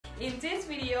In this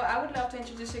video, I would love to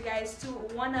introduce you guys to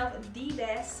one of the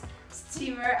best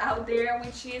steamer out there,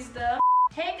 which is the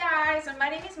Hey guys, my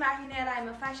name is Marinelle. I'm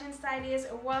a fashion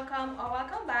stylist. Welcome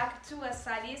back to a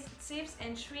stylist tips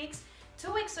and tricks.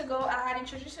 2 weeks ago, I had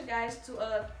introduced you guys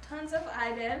to tons of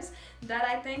items that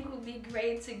I think would be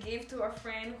great to give to a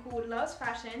friend who loves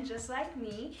fashion just like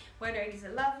me, whether it is a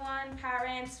loved one,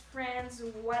 parents, friends,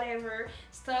 whatever,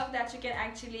 stuff that you can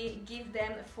actually give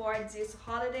them for this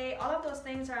holiday. All of those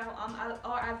things are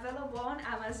available on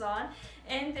Amazon,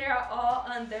 and they are all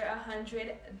under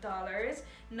 $100.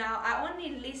 Now, I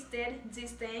only listed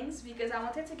these things because I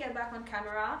wanted to get back on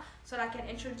camera so that I can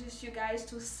introduce you guys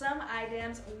to some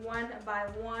items one by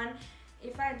one.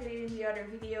 If I did it in the other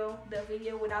video, the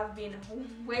video would have been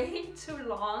way too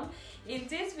long. In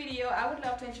this video, I would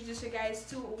love to introduce you guys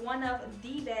to one of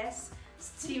the best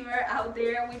steamer out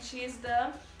there, which is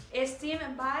the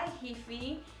Esteam by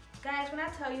Jiffy. Guys, when I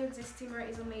tell you this steamer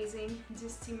is amazing,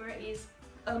 this steamer is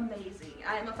amazing.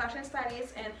 I am a fashion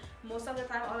stylist, and most of the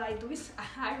time all I do is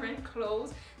iron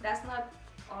clothes. That's not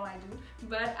all I do,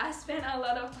 but I spend a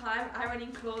lot of time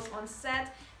ironing clothes on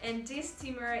set, and this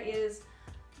steamer is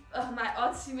my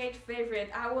ultimate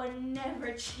favorite. I will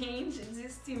never change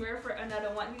this steamer for another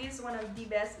one. It is one of the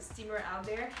best steamer out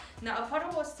there. Now, a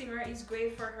portable steamer is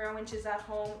great for her when she's at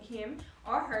home, him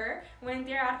or her, when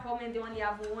they're at home and they only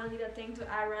have one little thing to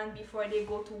iron before they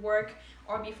go to work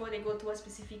or before they go to a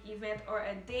specific event or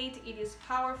a date. It is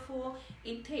powerful.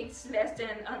 It takes less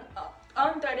than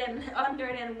under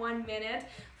than 1 minute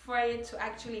for it to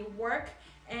actually work,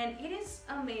 and it is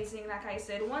amazing. Like I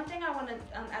said, one thing I want to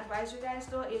advise you guys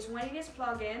though is when it is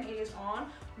plugged in, it is on.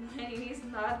 When it is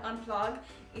not unplugged,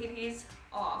 it is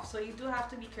off. So you do have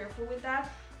to be careful with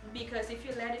that, because if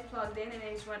you let it plugged in and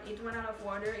it run out of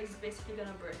water, it's basically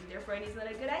gonna burn. Therefore, it is not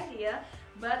a good idea.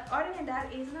 But other than that,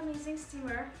 it's an amazing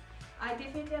steamer. I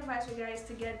definitely advise you guys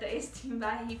to get the Esteam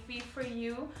by Jiffy for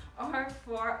you or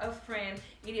for a friend.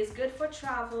 It is good for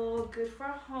travel, good for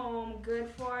home, good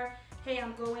for, hey,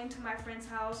 I'm going to my friend's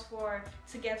house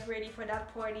to get ready for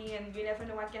that party, and you never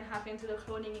know what can happen to the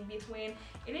clothing in between.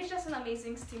 It is just an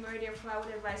amazing steamer. Therefore, I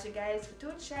would advise you guys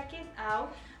to check it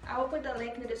out. I will put the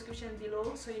link in the description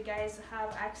below so you guys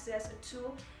have access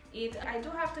to it. I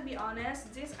do have to be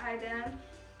honest, this item,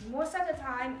 most of the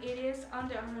time it is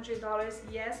under $100,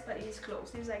 yes, but it is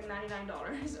close. It's like $99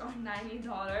 or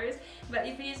 $90. But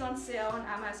if it is on sale on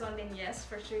Amazon, then yes,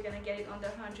 for sure you're gonna get it under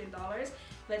 $100.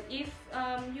 But if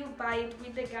you buy it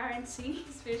with the guarantee,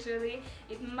 especially,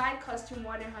 it might cost you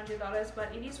more than $100,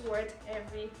 but it is worth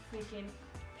every freaking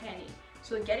penny.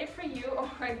 So get it for you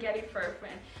or get it for a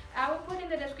friend. I will put in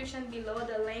the description below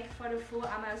the link for the full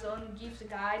Amazon gift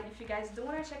guide. If you guys do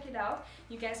want to check it out,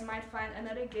 you guys might find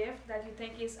another gift that you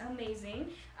think is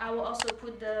amazing. I will also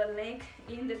put the link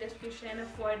in the description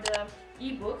for the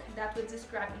ebook that will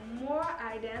describe more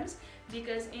items,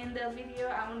 because in the video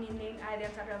I only name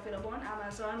items that are available on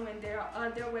Amazon, when there are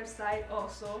other websites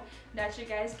also that you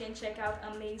guys can check out.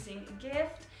 Amazing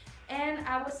gift. And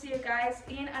I will see you guys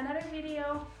in another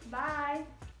video. Bye.